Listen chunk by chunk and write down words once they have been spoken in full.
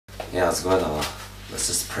Yeah, how's it going? Let's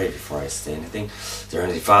just pray before I say anything. Dear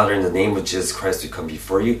Heavenly Father, in the name of Jesus Christ, we come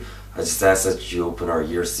before you. I just ask that you open our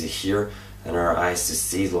ears to hear and our eyes to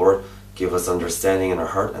see, Lord. Give us understanding in our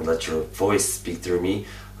heart and let your voice speak through me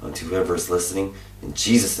to whoever is listening. In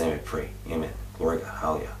Jesus' name I pray. Amen. Glory to God.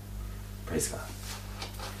 Hallelujah. Praise God.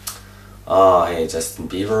 Hey, Justin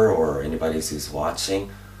Bieber or anybody who's watching,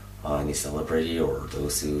 any celebrity or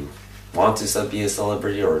those who want to be a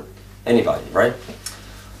celebrity or anybody, right?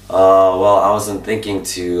 Well, I wasn't thinking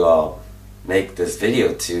to make this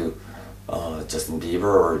video to Justin Bieber,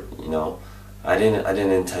 or I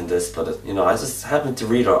didn't intend this, but I just happened to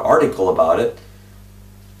read an article about it,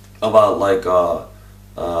 about like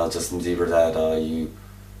Justin Bieber that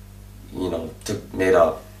made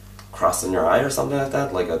a cross in your eye or something like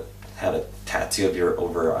that, like had a tattoo of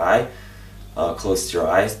over your eye, close to your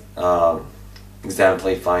eyes,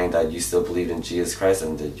 exemplifying that you still believe in Jesus Christ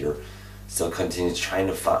and that you're still continue trying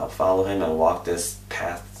to follow him and walk this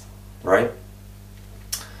path, right?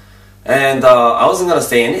 And I wasn't gonna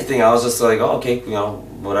say anything. I was just like, oh, okay,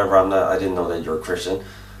 whatever. I didn't know that you're a Christian.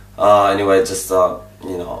 Anyway, just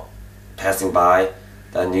passing by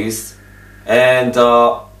that news, and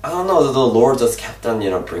I don't know. The Lord just kept on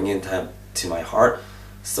bringing that to my heart.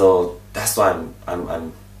 So that's why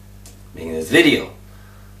I'm making this video.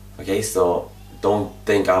 Okay, so don't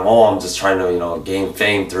think I'm just trying to gain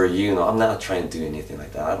fame through you. I'm not trying to do anything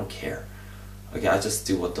like that. I don't care. Okay, I just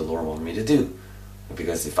do what the Lord wants me to do.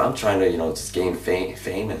 Because if I'm trying to just gain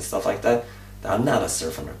fame and stuff like that, I'm not a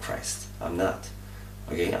servant of Christ. I'm not.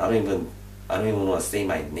 Okay, I don't even want to say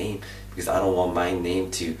my name, because I don't want my name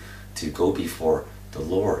to go before the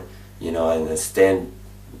Lord, and stand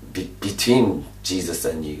between Jesus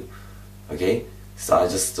and you. Okay, so I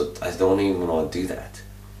don't even want to do that.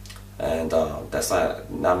 And that's why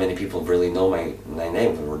not many people really know my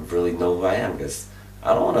name, or really know who I am, because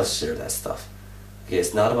I don't want to share that stuff. Okay,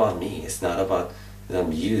 it's not about me. It's not about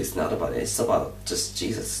you. It's not about it. It's about just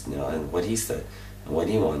Jesus, and what he said, and what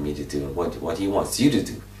he wanted me to do, and what he wants you to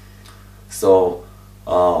do. So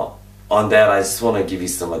on that, I just want to give you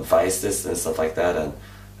some advice and stuff like that.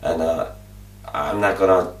 And I'm not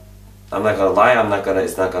gonna lie.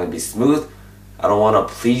 It's not gonna be smooth. I don't want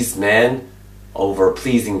to please man over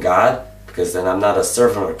pleasing God, because then I'm not a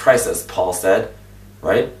servant of Christ, as Paul said,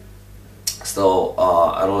 right? So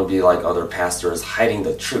I don't want to be like other pastors hiding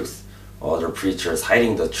the truth, or other preachers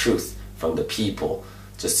hiding the truth from the people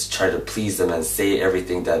just to try to please them and say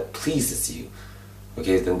everything that pleases you.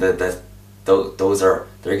 Okay, then they're going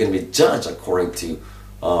to be judged according to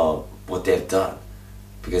what they've done,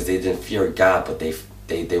 because they didn't fear God, but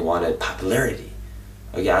they wanted popularity.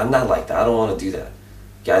 Okay, I'm not like that. I don't want to do that.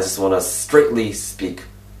 Okay, I just want to straightly speak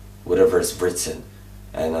whatever is written,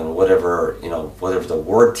 and whatever the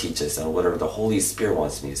Word teaches, and whatever the Holy Spirit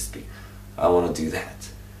wants me to speak. I want to do that.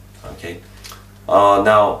 Okay.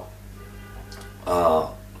 Now,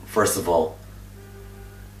 first of all,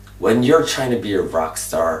 when you're trying to be a rock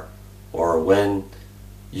star, or when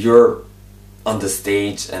you're on the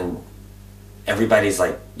stage and everybody's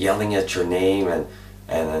like yelling at your name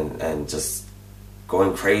and just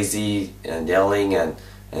going crazy and yelling and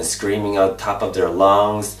screaming out top of their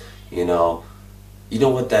lungs, you know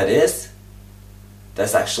what that is?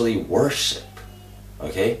 That's actually worship.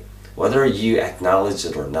 Okay? Whether you acknowledge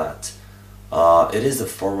it or not, it is a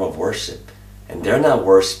form of worship. And they're not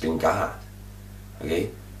worshiping God.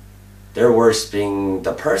 Okay? They're worshiping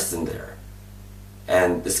the person there.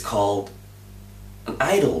 And it's called an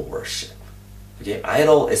idol worship. Okay?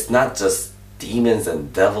 Idol is not just demons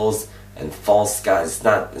and devils and false gods.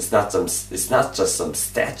 It's not just some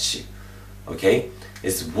statue. Okay?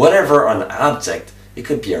 It's whatever an object. It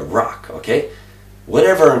could be a rock. Okay?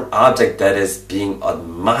 Whatever an object that is being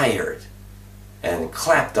admired and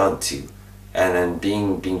clapped onto, and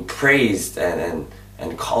then being praised and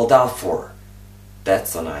called out for,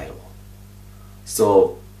 that's an idol.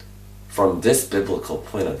 So from this biblical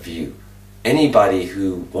point of view, anybody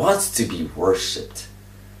who wants to be worshipped,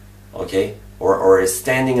 okay, or is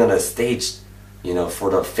standing on a stage,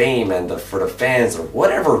 for the fame and for the fans, or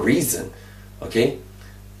whatever reason, okay,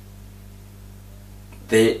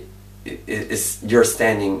 you're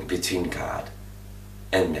standing between God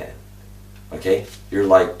and man. Okay, you're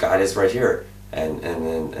like, God is right here,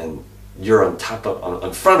 and you're on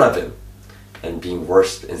front of him, and being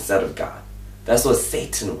worshipped instead of God. That's what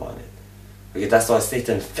Satan wanted. Okay, that's why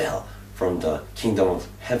Satan fell from the kingdom of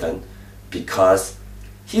heaven, because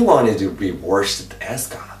he wanted to be worshipped as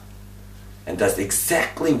God. And that's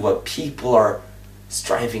exactly what people are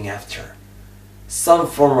striving after. Some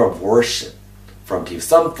form of worship from people,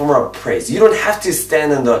 some form of praise. You don't have to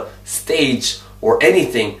stand on the stage or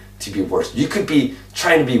anything to be worshiped. You could be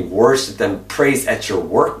trying to be worshipped and praised at your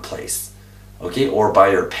workplace, okay, or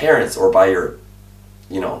by your parents, or by your,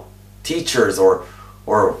 teachers, or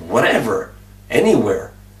whatever,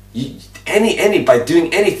 anywhere. By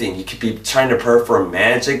doing anything, you could be trying to perform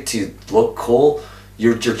magic to look cool.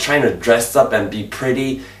 You're trying to dress up and be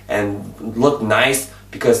pretty and look nice,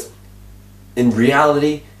 because in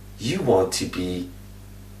reality, you want to be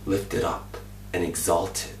lifted up and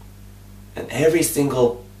exalted. And every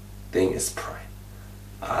single thing is pride.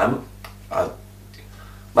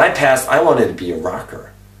 My past, I wanted to be a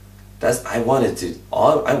rocker. I wanted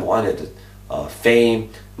fame,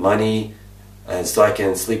 money, and so I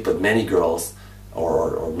can sleep with many girls,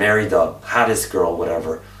 or marry the hottest girl,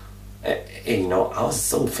 whatever. And, I was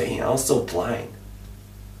so vain. I was so blind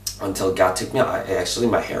until God took me out. Actually,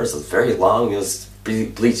 my hair was very long. It was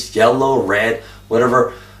bleached yellow, red,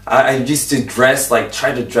 whatever. I used to try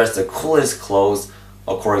to dress the coolest clothes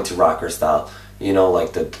according to rocker style.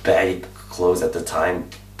 Like the baggy clothes at the time,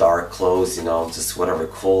 dark clothes, just whatever,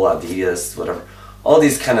 cool Adidas, whatever. All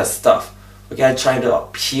these kind of stuff. Okay, I tried to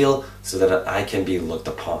appeal so that I can be looked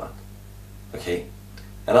upon. Okay?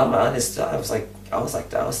 And I'm honest, I was like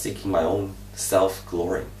that. I was seeking my own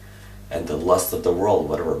self-glory and the lust of the world,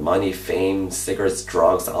 whatever, money, fame, cigarettes,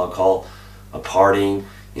 drugs, alcohol, partying,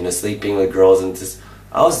 sleeping with girls, and just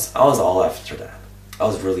I was all after that. I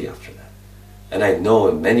was really after that. And I know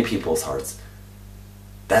in many people's hearts,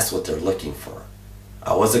 that's what they're looking for.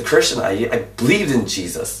 I was a Christian. I believed in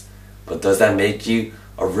Jesus. But does that make you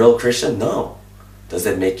a real Christian? No. Does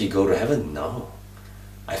that make you go to heaven? No.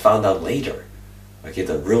 I found out later. Okay,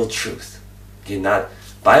 the real truth. Okay, not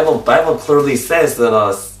Bible clearly says that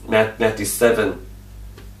Matthew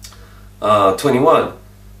 7:21.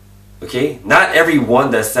 Okay, not everyone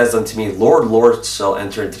that says unto me, Lord, Lord, shall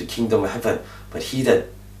enter into the kingdom of heaven, but he that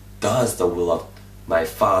does the will of my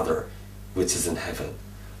Father which is in heaven.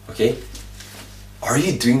 Okay? Are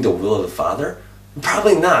you doing the will of the Father?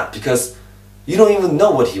 Probably not, because you don't even know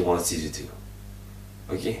what he wants you to do.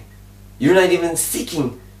 Okay? You're not even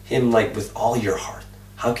seeking him with all your heart.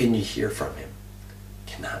 How can you hear from him?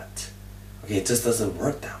 Cannot. Okay, it just doesn't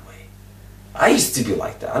work that way. I used to be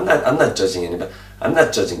like that. I'm not judging anybody. I'm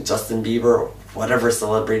not judging Justin Bieber or whatever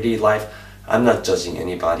celebrity life. I'm not judging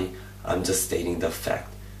anybody. I'm just stating the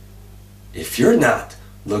fact. If you're not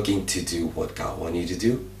looking to do what God wants you to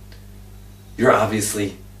do, you're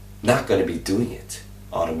obviously not going to be doing it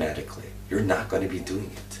automatically. You're not going to be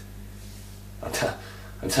doing it.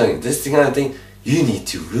 I'm telling you, this kind of thing, you need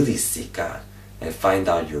to really seek God and find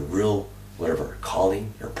out your real, whatever,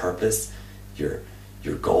 calling, your purpose, your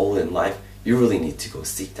goal in life. You really need to go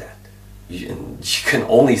seek that. You can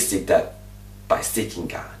only seek that by seeking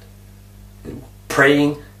God. And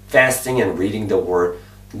praying, fasting, and reading the Word,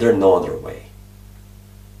 there's no other way.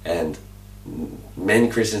 And many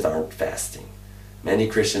Christians aren't fasting. Many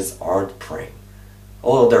Christians aren't praying.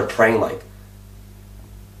 Although they're praying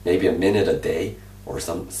maybe a minute a day, or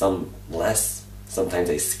some less. Sometimes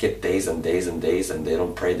they skip days and days and days, and they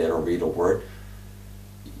don't pray, they don't read a word.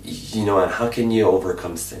 And how can you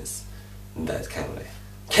overcome sins in that kind of way?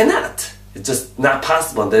 Cannot. It's just not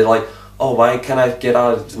possible. And they're like, oh, why can't I get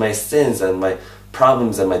out of my sins and my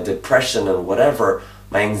problems and my depression and whatever,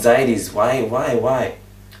 my anxieties? Why?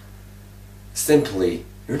 Simply,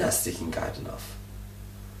 you're not seeking God enough.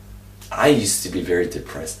 I used to be very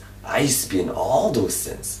depressed. I used to be in all those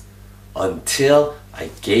sins until I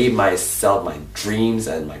gave myself my dreams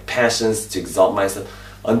and my passions to exalt myself,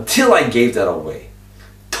 until I gave that away.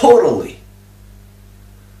 Totally.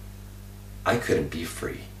 I couldn't be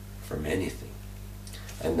free from anything.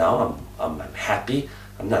 And now I'm happy.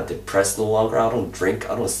 I'm not depressed no longer. I don't drink.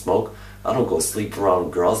 I don't smoke. I don't go sleep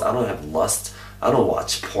around girls. I don't have lust. I don't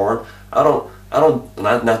watch porn.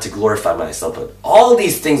 Not to glorify myself, but all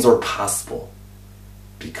these things were possible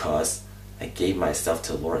because I gave myself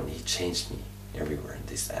to the Lord and He changed me everywhere in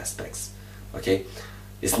these aspects. Okay?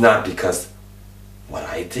 It's not because what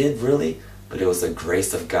I did really, but it was the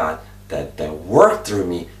grace of God that worked through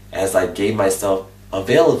me as I gave myself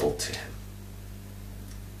available to Him.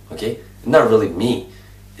 Okay? Not really me.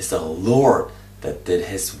 It's the Lord that did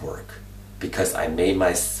His work because I made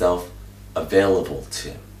myself available to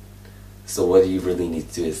Him. So what you really need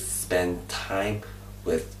to do is spend time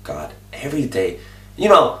with God every day.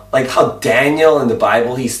 Like how Daniel in the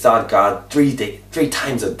Bible, he sought God 3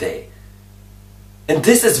 times a day. And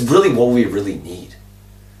this is really what we really need.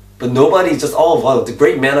 But nobody just, the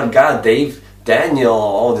great man of God, Daniel,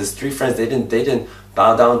 all these 3 friends, they didn't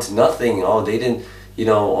bow down to nothing. They didn't,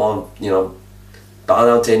 bow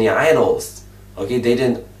down to any idols. Okay, they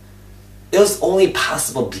didn't It was only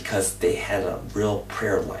possible because they had a real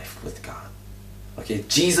prayer life with God. Okay,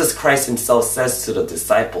 Jesus Christ himself says to the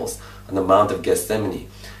disciples on the Mount of Gethsemane,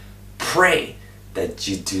 pray that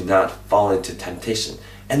you do not fall into temptation.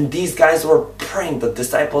 And these guys were praying, the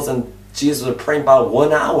disciples and Jesus were praying about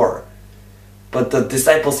 1 hour. But the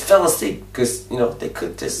disciples fell asleep because,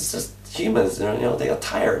 this is just humans, they got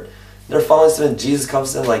tired. They're falling asleep and Jesus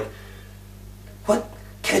comes in like, what?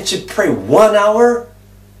 Can't you pray 1 hour?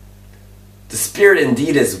 The spirit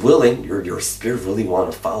indeed is willing. Your spirit really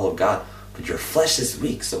want to follow God. But your flesh is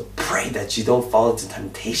weak. So pray that you don't fall into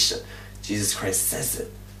temptation. Jesus Christ says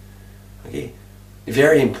it. Okay? A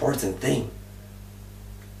very important thing.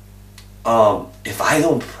 If I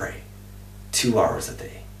don't pray 2 hours a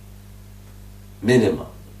day, minimum,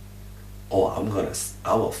 I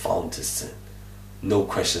will fall into sin. No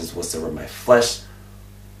questions whatsoever. My flesh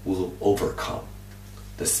will overcome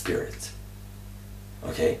the spirit.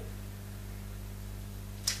 Okay?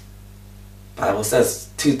 Bible says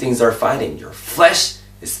 2 things are fighting. Your flesh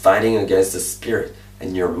is fighting against the spirit,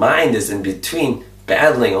 and your mind is in between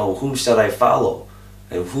battling, whom shall I follow?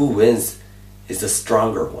 And who wins is the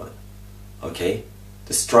stronger one. Okay?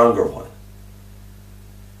 The stronger one.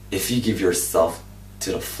 If you give yourself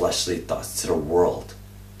to the fleshly thoughts, to the world,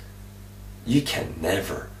 you can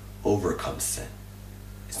never overcome sin.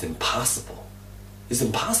 It's impossible. It's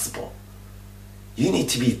impossible. You need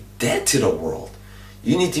to be dead to the world.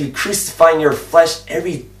 You need to be crucifying your flesh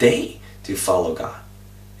every day to follow God.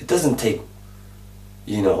 It doesn't take,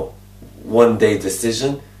 1 day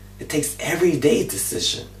decision. It takes every day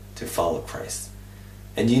decision to follow Christ.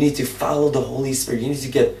 And you need to follow the Holy Spirit. You need to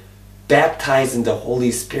get baptized in the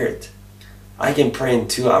Holy Spirit. I can pray in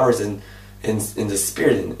 2 hours in the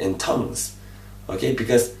Spirit, in tongues. Okay,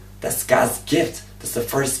 because that's God's gift. That's the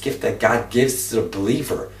first gift that God gives to the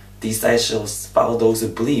believer. These signs shall follow those who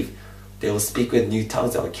believe. They will speak with new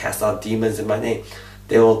tongues. They will cast out demons in my name.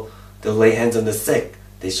 They'll lay hands on the sick.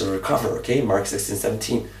 They shall recover. Okay, Mark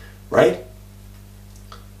 16:17. Right?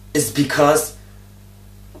 It's because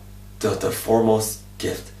the foremost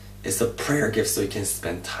gift is a prayer gift, so you can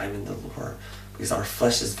spend time in the Lord. Because our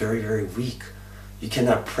flesh is very, very weak. You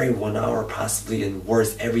cannot pray 1 hour possibly in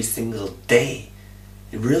words every single day.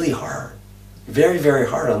 It's really hard. Very, very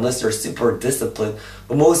hard unless you're super disciplined.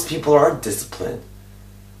 But most people aren't disciplined.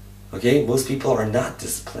 Okay? Most people are not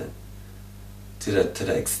disciplined to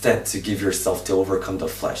the extent to give yourself to overcome the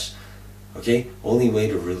flesh. Okay? Only way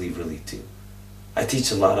to really, really do. I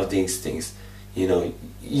teach a lot of these things. You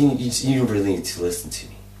really need to listen to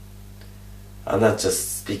me. I'm not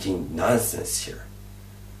just speaking nonsense here.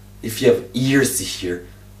 If you have ears to hear,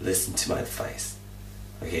 listen to my advice.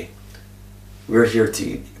 Okay? We're here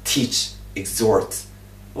to teach, exhort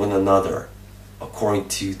one another according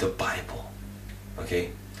to the Bible.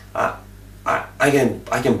 Okay? I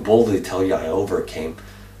can boldly tell you I overcame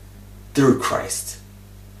through Christ.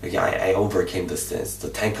 Okay? I overcame the sins. The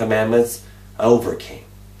 10 Commandments, I overcame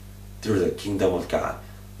through the kingdom of God,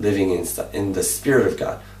 living in the Spirit of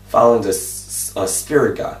God, following the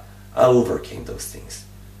Spirit of God. I overcame those things.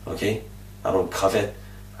 Okay? I don't covet.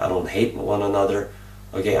 I don't hate one another.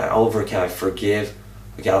 Okay? I overcame. I forgive.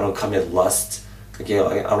 Okay? I don't commit lust. Okay?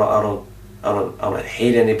 I don't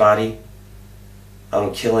hate anybody. I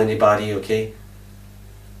don't kill anybody. Okay?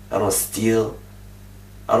 I don't steal.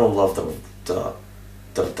 I don't love the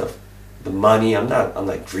money. I'm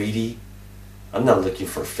not greedy. I'm not looking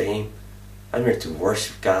for fame. I'm here to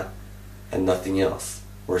worship God and nothing else.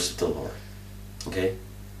 Worship the Lord. Okay?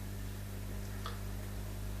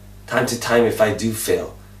 Time to time, if I do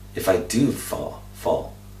fail, if I do fall,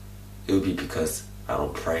 it would be because I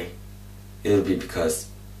don't pray. It would be because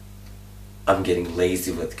I'm getting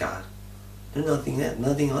lazy with God. There's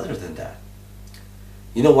nothing other than that.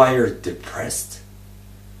 You know why you're depressed?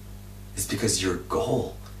 It's because your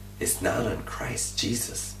goal is not on Christ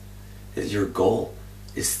Jesus. Your goal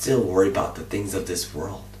is still worry about the things of this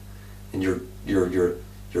world, and your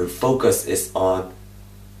focus is on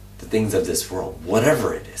the things of this world,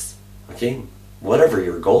 whatever it is. Okay, whatever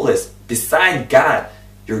your goal is, beside God,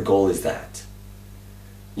 your goal is that.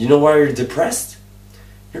 You know why you're depressed?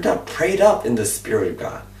 You're not prayed up in the Spirit of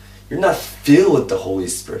God. You're not filled with the Holy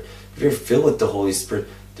Spirit. If you're filled with the Holy Spirit,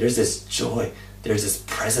 there's this joy, there's this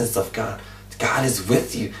presence of God. God is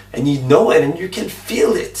with you, and you know it, and you can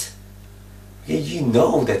feel it. Okay? You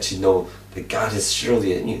know that God is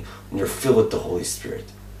surely in you when you're filled with the Holy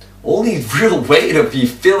Spirit. Only real way to be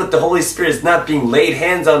filled with the Holy Spirit is not being laid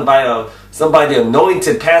hands on by somebody,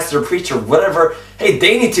 anointed pastor, preacher, whatever. Hey,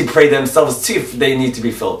 they need to pray themselves too if they need to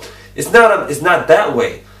be filled. It's not that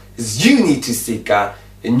way. It's you need to seek God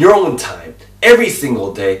in your own time, every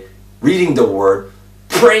single day, reading the word,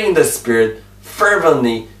 praying in the spirit,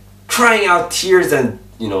 fervently, crying out tears, and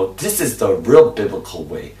this is the real biblical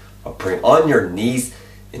way of praying. On your knees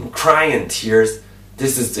and crying in tears.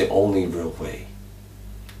 This is the only real way.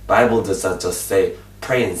 Bible does not just say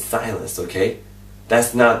pray in silence, okay?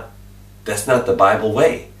 That's not the Bible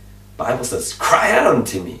way. Bible says cry out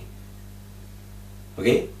unto me.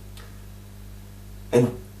 Okay?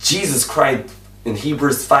 And Jesus cried in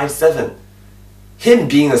Hebrews 5:7. Him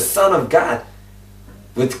being a son of God,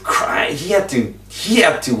 with cry, he had to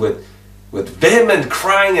with vehement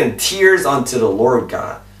crying and tears unto the Lord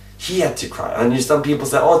God. He had to cry. And some people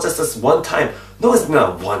say, oh, just this one time. No, it's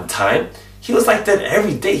not one time. He was like that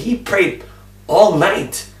every day. He prayed all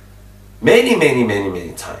night. Many, many, many,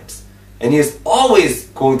 many times. And he is always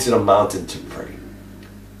going to the mountain to pray.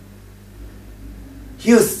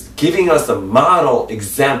 He was giving us a model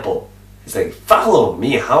example. He's like, follow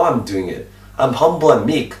me, how I'm doing it. I'm humble and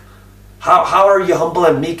meek. How are you humble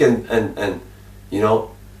and meek and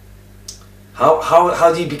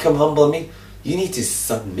how do you become humble and meek? You need to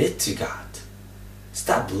submit to God.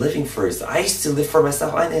 Stop living for yourself. I used to live for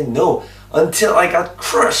myself. I didn't know until I got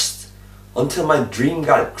crushed. Until my dream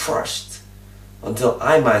got crushed. Until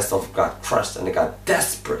I myself got crushed and I got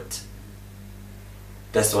desperate.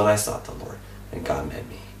 That's when I sought the Lord and God met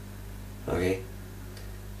me. Okay?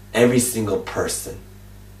 Every single person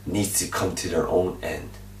needs to come to their own end.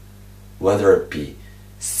 Whether it be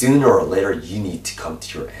sooner or later, you need to come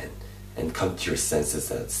to your end and come to your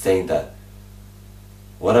senses and saying that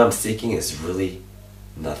what I'm seeking is really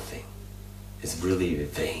nothing. It's really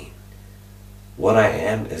vain. What I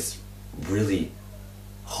am is really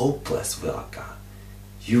hopeless without God.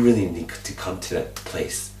 You really need to come to that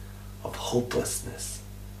place of hopelessness.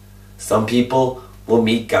 Some people will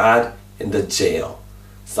meet God in the jail.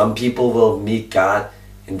 Some people will meet God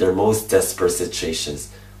in their most desperate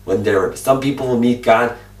situations. Some people will meet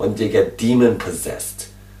God when they get demon possessed.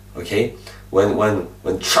 Okay?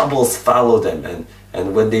 When troubles follow them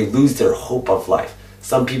and when they lose their hope of life.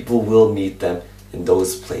 Some people will meet them in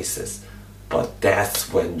those places. But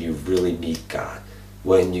that's when you really meet God.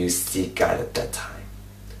 When you seek God at that time.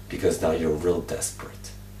 Because now you're real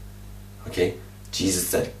desperate. Okay? Jesus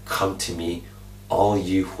said, come to me, all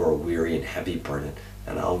you who are weary and heavy burdened,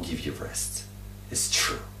 and I'll give you rest. It's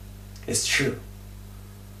true. It's true.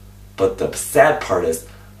 But the sad part is,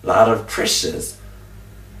 a lot of Christians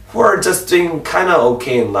who are just doing kind of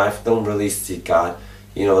okay in life, don't really seek God.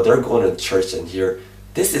 They're going to church and here,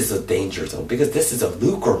 this is a danger zone because this is a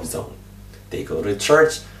lukewarm zone. They go to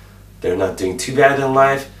church, they're not doing too bad in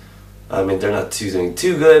life. I mean, they're not doing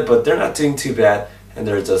too good, but they're not doing too bad. And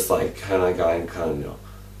they're just like kind of going,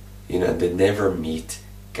 they never meet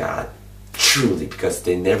God truly because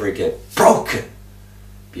they never get broken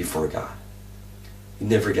before God. You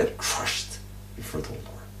never get crushed before the Lord.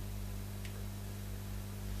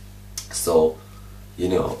 So,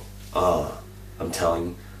 I'm telling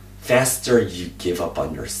you, faster you give up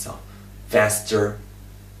on yourself, faster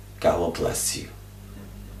God will bless you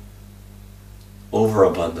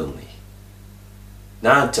overabundantly.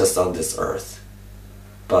 Not just on this earth,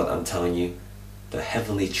 but I'm telling you, the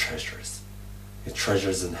heavenly treasures, the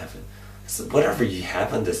treasures in heaven. So whatever you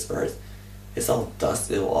have on this earth, it's all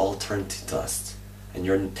dust. It will all turn to dust, and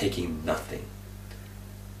you're taking nothing.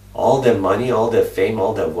 All that money, all that fame,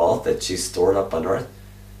 all that wealth that you stored up on earth,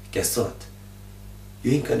 guess what?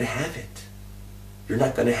 You ain't gonna have it. You're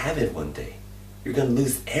not gonna have it one day. You're gonna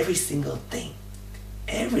lose every single thing.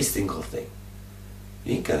 Every single thing.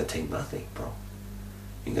 You ain't gonna take nothing, bro.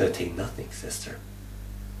 You ain't gonna take nothing, sister.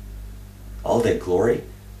 All that glory,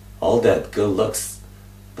 all that good looks,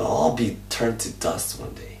 they'll all be turned to dust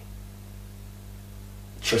one day.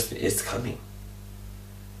 Trust me, it's coming.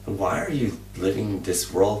 And why are you living in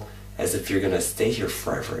this world as if you're gonna stay here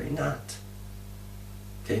forever? You're not.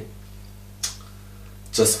 Okay?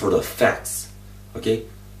 Just for the facts. Okay?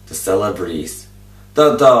 The celebrities.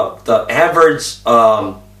 The average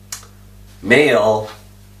male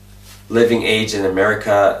living age in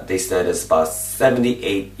America, they said, is about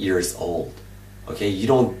 78 years old. Okay?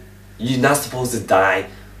 You're not supposed to die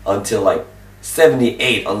until like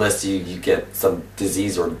 78 unless you get some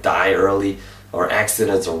disease or die early or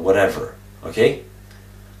accidents or whatever. Okay?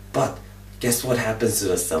 But guess what happens to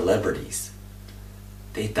the celebrities?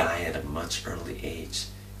 They die at a much early age,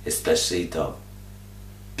 especially the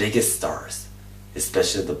biggest stars,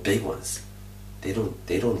 especially the big ones. They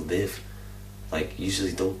don't live, like,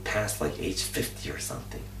 usually don't pass like age 50 or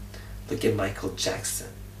something. Look at Michael Jackson.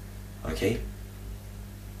 Okay?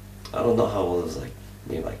 I don't know how old it was, like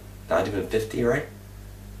maybe like not even 50, right?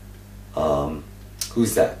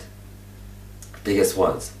 Who's that? Biggest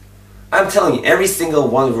ones. I'm telling you, every single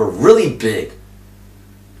one who are really big,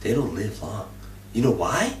 they don't live long. You know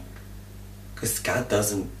why? Because God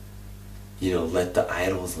doesn't, let the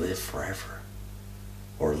idols live forever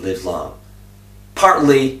or live long.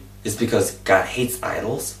 Partly it's because God hates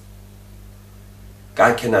idols.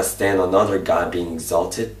 God cannot stand another God being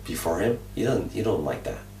exalted before Him. He don't like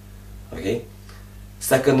that. Okay?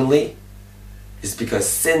 Secondly, it's because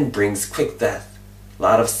sin brings quick death. A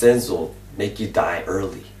lot of sins will make you die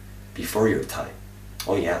early, before your time.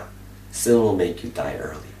 Oh yeah, sin will make you die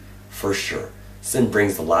early, for sure. Sin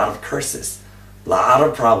brings a lot of curses, a lot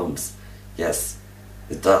of problems. Yes,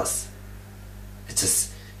 it does.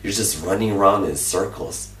 You're just running around in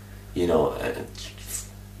circles,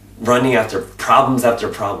 running after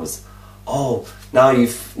problems. Oh, now you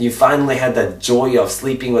finally had that joy of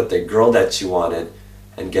sleeping with the girl that you wanted,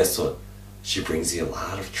 and guess what? She brings you a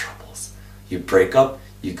lot of troubles. You break up,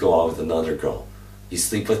 you go out with another girl. You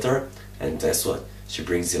sleep with her, and guess what? She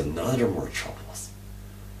brings you another more troubles.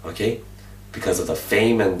 Okay? Because of the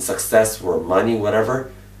fame and success or money,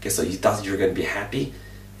 whatever, guess what? You thought you were going to be happy.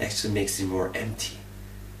 It actually makes you more empty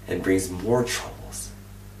and brings more troubles,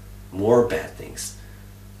 more bad things,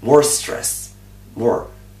 more stress, more.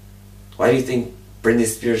 Why do you think Britney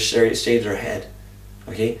Spears shaved her head?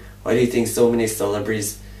 Okay? Why do you think so many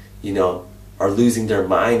celebrities, are losing their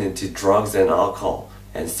mind into drugs and alcohol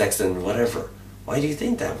and sex and whatever? Why do you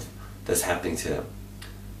think that's happening to them?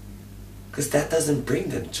 Because that doesn't bring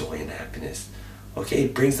them joy and happiness. Okay?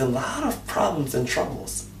 It brings a lot of problems and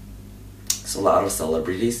troubles. So a lot of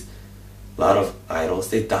celebrities, a lot of idols,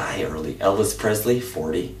 they die early. Elvis Presley,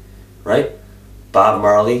 40, right? Bob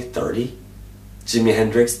Marley, 30. Jimi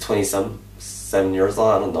Hendrix, 27 years old,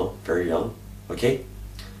 I don't know, very young. Okay?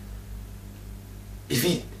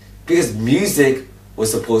 Because music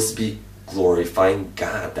was supposed to be glorifying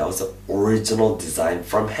God. That was the original design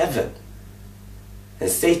from heaven. And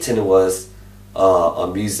Satan was a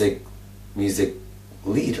music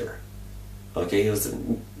leader. Okay, he was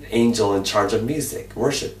an angel in charge of music,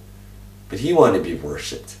 worship. But he wanted to be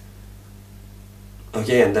worshipped.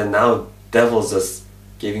 Okay, and then now devil's just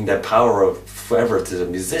giving that power of forever to the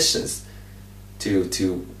musicians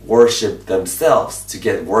to worship themselves, to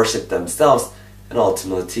get worship themselves, and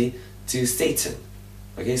ultimately to Satan.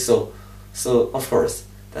 Okay, so of course,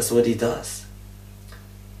 that's what he does.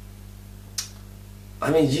 I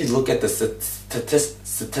mean, you look at the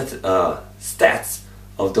stats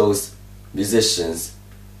of those musicians,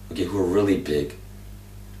 okay, who are really big.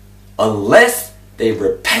 Unless they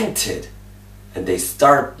repented and they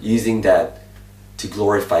start using that to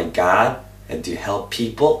glorify God and to help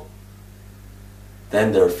people,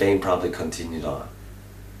 then their fame probably continued on.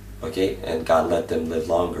 Okay, and God let them live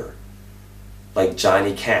longer. Like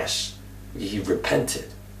Johnny Cash, he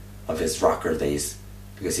repented of his rocker days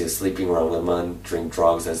because he was sleeping around with women, drink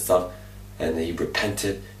drugs and stuff, and he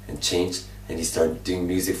repented and changed, and he started doing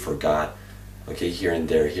music for God. Okay, here and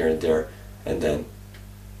there, and then,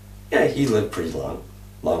 yeah, he lived pretty long,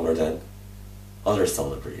 longer than other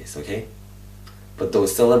celebrities. Okay, but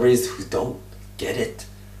those celebrities who don't get it,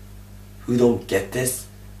 who don't get this,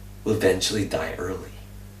 will eventually die early.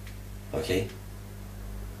 Okay?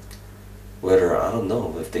 Whether, I don't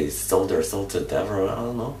know, if they sold their soul to the devil, I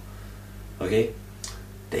don't know. Okay?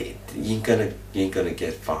 You ain't gonna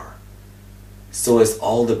get far. So is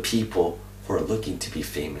all the people who are looking to be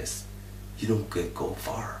famous. You don't go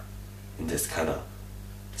far in this kind of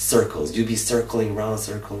circles. You'll be circling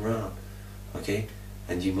around. Okay?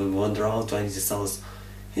 And you may wonder, oh, do I need to sell this?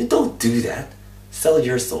 You don't do that. Sell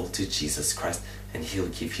your soul to Jesus Christ, and He'll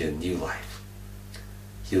give you a new life.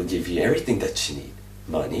 He'll give you everything that you need.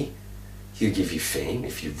 Money. He'll give you fame.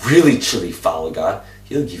 If you really truly follow God,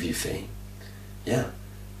 He'll give you fame. Yeah.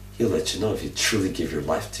 He'll let you know if you truly give your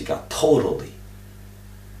life to God totally.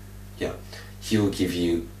 Yeah. He'll give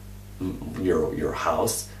you your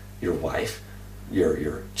house, your wife,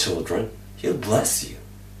 your children. He'll bless you.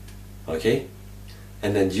 Okay?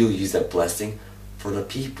 And then you'll use that blessing for the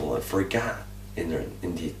people and for God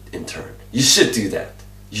in turn. You should do that.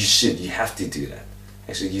 You have to do that.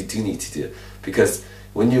 Actually, you do need to do it. Because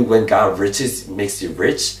when God makes you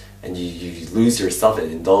rich, and you lose yourself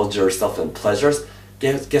and indulge yourself in pleasures,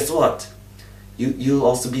 guess what? You'll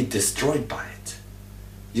also be destroyed by it.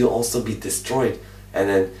 You'll also be destroyed. And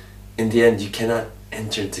then, in the end, you cannot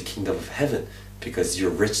enter into the kingdom of heaven because you're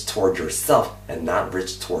rich toward yourself and not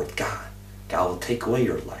rich toward God. God will take away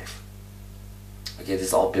your life. Okay, this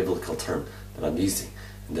is all biblical term that I'm using,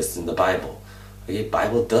 and this is in the Bible. Okay,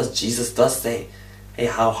 Jesus does say, hey,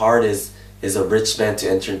 how hard is a rich man to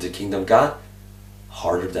enter into the kingdom of God?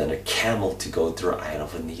 Harder than a camel to go through the eye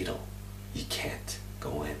of a needle. You can't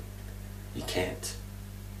go in. You can't.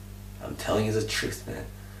 I'm telling you the truth, man.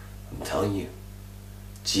 I'm telling you.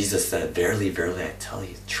 Jesus said, verily, verily, I tell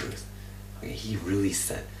you the truth. Okay, he really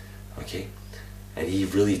said, okay? And he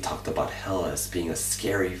really talked about hell as being a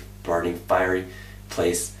scary, burning, fiery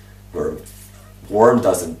place where worm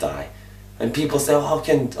doesn't die. And people say, oh, how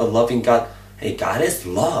can a loving God? Hey, God is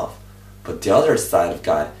love. But the other side of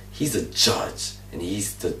God, he's a judge. And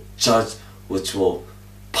he's the judge which will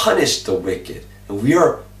punish the wicked. And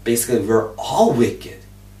we're all wicked.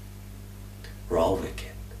 We're all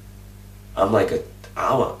wicked. I'm like a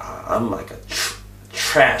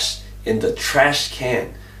trash in the trash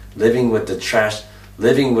can, living with the trash,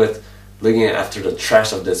 looking after the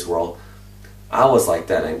trash of this world. I was like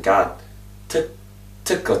that, and God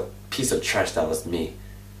took a piece of trash that was me,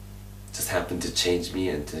 just happened to change me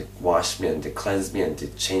and to wash me and to cleanse me and to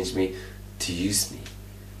change me, to use me,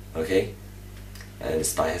 okay? And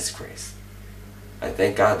it's by His grace. I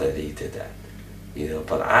thank God that He did that, you know.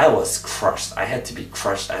 But I was crushed. I had to be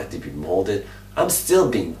crushed. I had to be molded. I'm still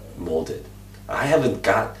being molded. I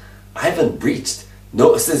haven't reached.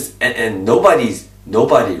 Nobody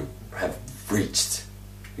have reached.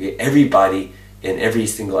 Okay? Everybody in every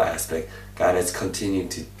single aspect, God has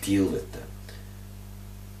continued to deal with them.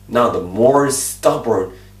 Now, the more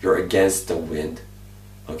stubborn you're against the wind,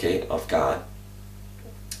 okay, of God,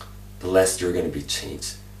 the less you're going to be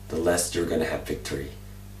changed. The less you're going to have victory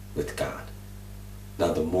with God.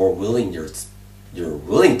 Now, the more willing you're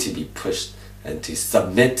willing to be pushed and to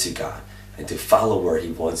submit to God and to follow where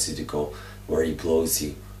He wants you to go, where He blows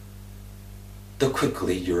you, the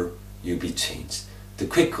quickly you'll be changed. The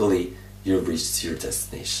quickly you'll reach your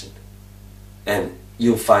destination. And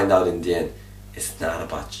you'll find out in the end, it's not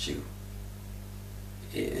about you.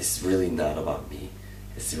 It's really not about me.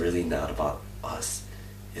 It's really not about us.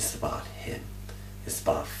 It's about Him. It's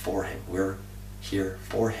about for Him. We're here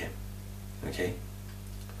for Him. Okay?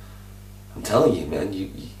 I'm telling you, man, you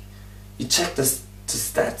check the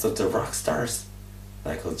stats of the rock stars.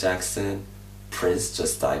 Michael Jackson, Prince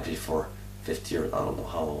just died before 50 or I don't know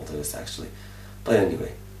how old it is actually. But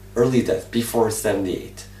anyway, early death, before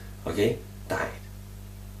 78. Okay? Died.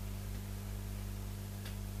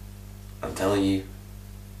 I'm telling you,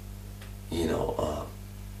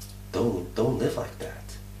 don't live like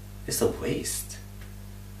that. It's a waste.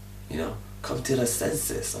 Come to the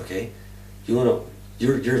senses, okay?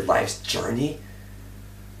 Your life's journey,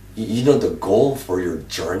 the goal for your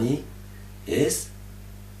journey is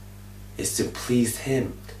to please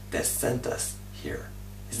Him that sent us here.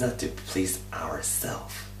 It's not to please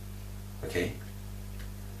ourselves, okay?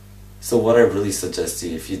 So what I really suggest to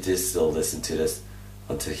you, if you did still listen to this,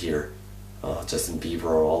 to hear Justin Bieber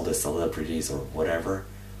or all the celebrities or whatever,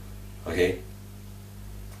 okay?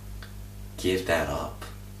 Give that up.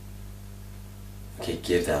 Okay,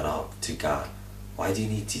 give that up to God. Why do you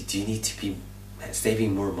need to be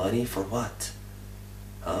saving more money for what?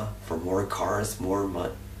 For more cars, more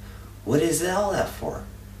money? What is all that for?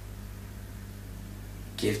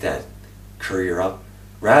 Give that career up.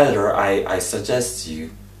 Rather, I suggest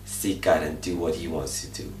you seek God and do what He wants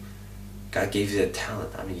you to do. God gave you that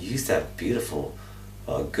talent. I mean, use that beautiful,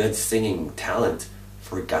 good singing talent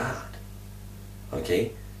for God.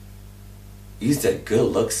 Okay? Use that good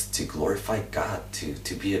looks to glorify God,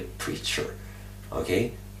 to be a preacher.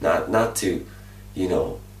 Okay? Not to, I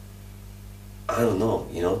don't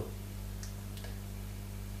know,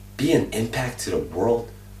 be an impact to the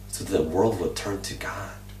world so that the world will turn to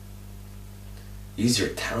God. Use your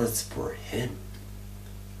talents for Him.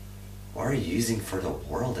 Why are you using for the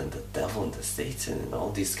world and the devil and the Satan and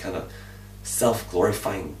all these kind of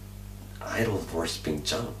self-glorifying, idol-worshipping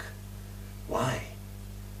junk? Why?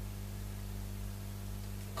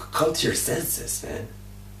 Come to your senses, man.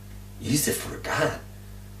 Use it for God.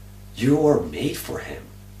 You are made for Him.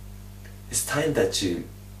 It's time that you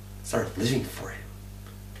start living for Him.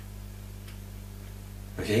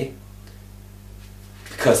 Okay?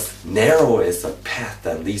 Because narrow is a path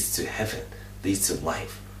that leads to heaven, leads to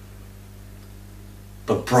life.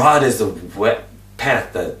 But broad is a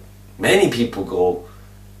path that many people go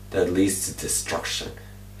that leads to destruction.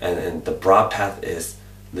 And the broad path is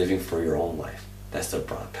living for your own life. That's the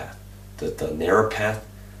broad path. The narrow path,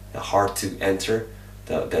 the hard to enter,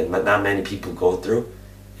 that not many people go through,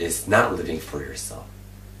 is not living for yourself.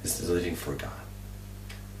 It's living for God.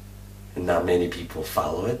 And not many people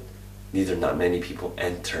follow it. Neither not many people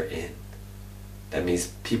enter in. That means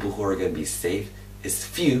people who are going to be saved is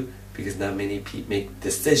few, because not many people make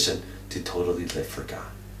decision to totally live for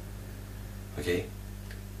God. Okay?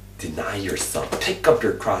 Deny yourself. Pick up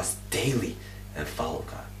your cross daily and follow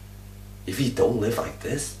God. If you don't live like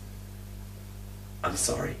this, I'm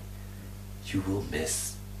sorry. you will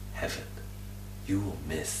miss heaven. You will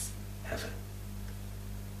miss heaven.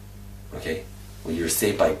 Okay? When you're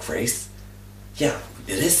saved by grace, yeah,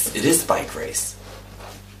 it is by grace.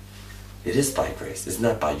 It is by grace. It's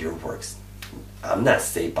not by your works. I'm not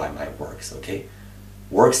saved by my works, okay?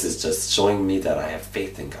 Works is just showing me that I have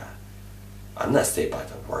faith in God. I'm not saved by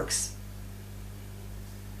the works.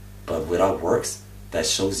 But without works, that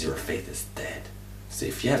shows your faith is dead. So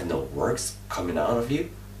if you have no works coming out of you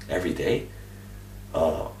every day,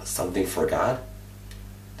 something for God,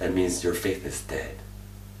 that means your faith is dead.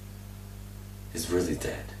 It's really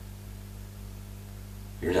dead.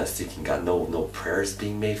 You're not seeking God. No prayers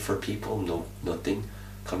being made for people. Nothing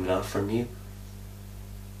coming out from you.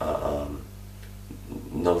 No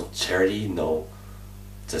charity. No,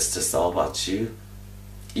 just all about you.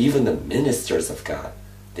 Even the ministers of God,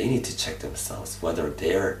 they need to check themselves whether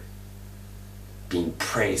they're being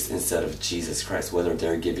praised instead of Jesus Christ, whether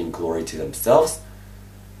they're giving glory to themselves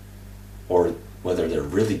or whether they're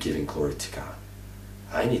really giving glory to God.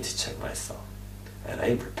 I need to check myself, and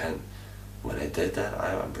I repent. When I did that,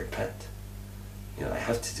 I repent. I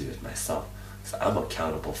have to do it myself, because I'm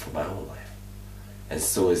accountable for my own life, and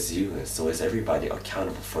so is you, and so is everybody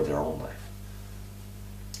accountable for their own life.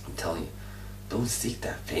 I'm telling you, don't seek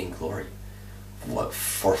that vainglory. What,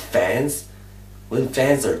 for fans? When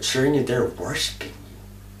fans are cheering you, they're worshiping you.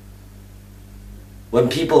 When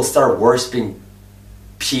people start worshiping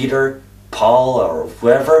Peter, Paul, or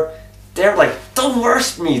whoever, they're like, don't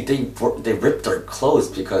worship me. They rip their clothes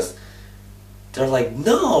because they're like,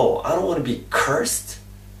 no, I don't want to be cursed.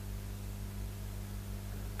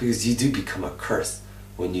 Because you do become a curse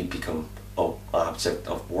when you become an object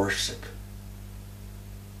of worship.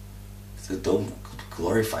 So don't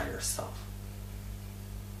glorify yourself.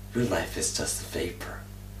 Your life is just a vapor,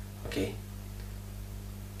 okay?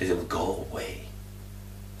 It will go away.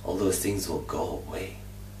 All those things will go away.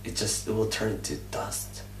 It will turn into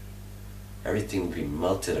dust. Everything will be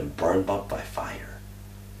melted and burned up by fire,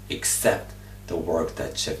 except the work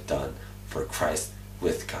that you've done for Christ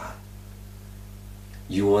with God.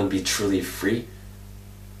 You want to be truly free?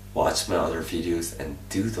 Watch my other videos and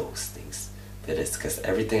do those things. That is, because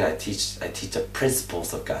everything I teach the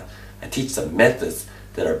principles of God. I teach the methods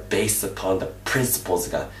that are based upon the principles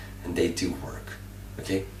of God, and they do work.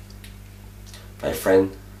 Okay? My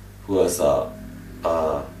friend who was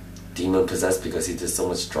demon possessed because he did so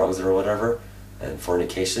much drugs or whatever and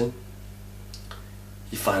fornication,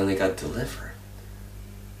 he finally got delivered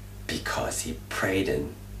because he prayed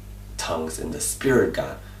in tongues in the Spirit of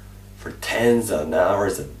God for tens of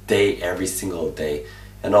hours a day, every single day,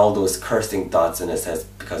 and all those cursing thoughts in his head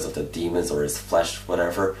because of the demons or his flesh,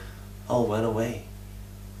 whatever, all went away.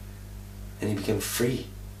 And he became free.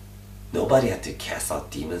 Nobody had to cast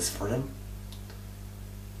out demons for them.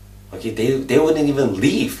 Okay, they wouldn't even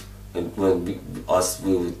leave when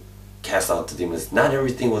we would cast out the demons. Not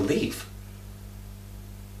everything would leave.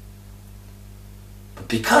 But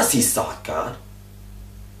because he sought God,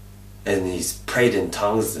 and he's prayed in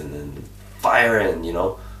tongues and fire and,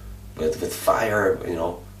 with fire,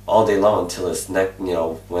 all day long until his neck,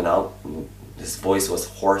 went out, and his voice was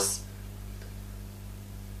hoarse.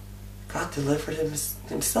 God delivered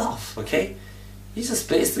himself, okay? He just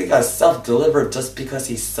basically got self-delivered just because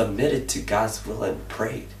he submitted to God's will and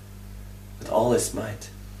prayed with all his might.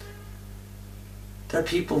 There are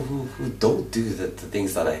people who don't do the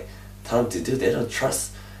things that I tell them to do. They don't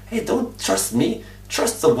trust. Hey, don't trust me.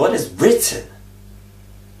 Trust the one is written.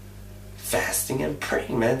 Fasting and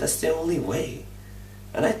praying, man, that's the only way.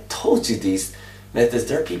 And I told you these methods.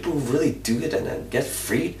 There are people who really do it and get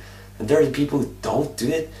freed. And there are people who don't do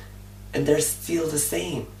it and they're still the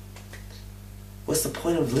same. What's the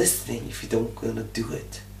point of listening if you don't gonna do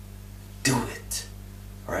it? Do it.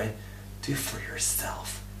 Alright? Do it for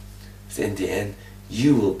yourself. So in the end,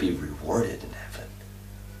 you will be rewarded in heaven.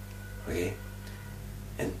 Okay?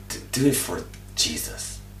 And do it for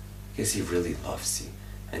Jesus. Because he really loves you.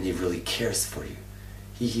 And he really cares for you.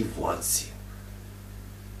 He wants you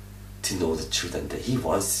to know the truth, and that he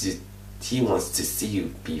wants to see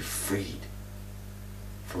you be freed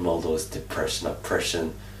from all those depression,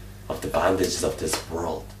 oppression of the bondages of this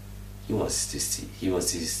world. He wants you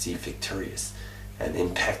to see victorious and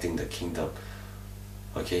impacting the kingdom.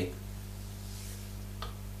 Okay?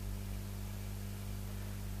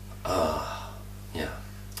 Yeah.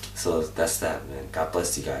 So that's that, man. God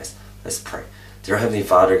bless you guys. Let's pray. Dear Heavenly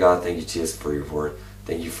Father, God, thank you, Jesus, for your word.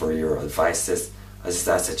 Thank you for your advices. I just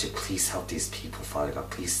ask that you please help these people, Father God.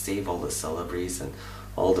 Please save all the celebrities and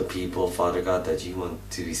all the people, Father God, that you want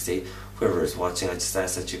to be saved. Whoever is watching, I just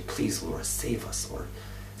ask that you please, Lord, save us, Lord.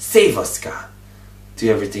 Save us, God.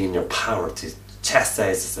 do everything in your power to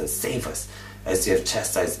chastise us and save us. As you have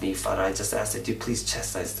chastised me, Father, I just ask that you please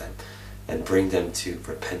chastise them and bring them to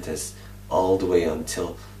repentance all the way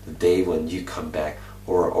until the day when you come back,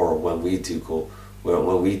 or when we do go,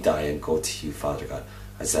 when we die and go to you, Father God.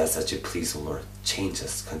 I just ask that you please, oh Lord, change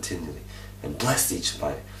us continually and bless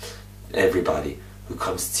everybody who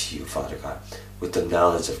comes to you, Father God, with the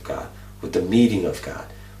knowledge of God, with the meeting of God,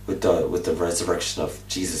 with the resurrection of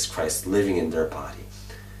Jesus Christ living in their body.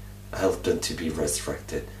 Help them to be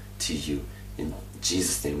resurrected to you. In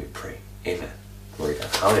Jesus' name we pray. Amen. Glory to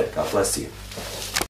God. Hallelujah. God bless you.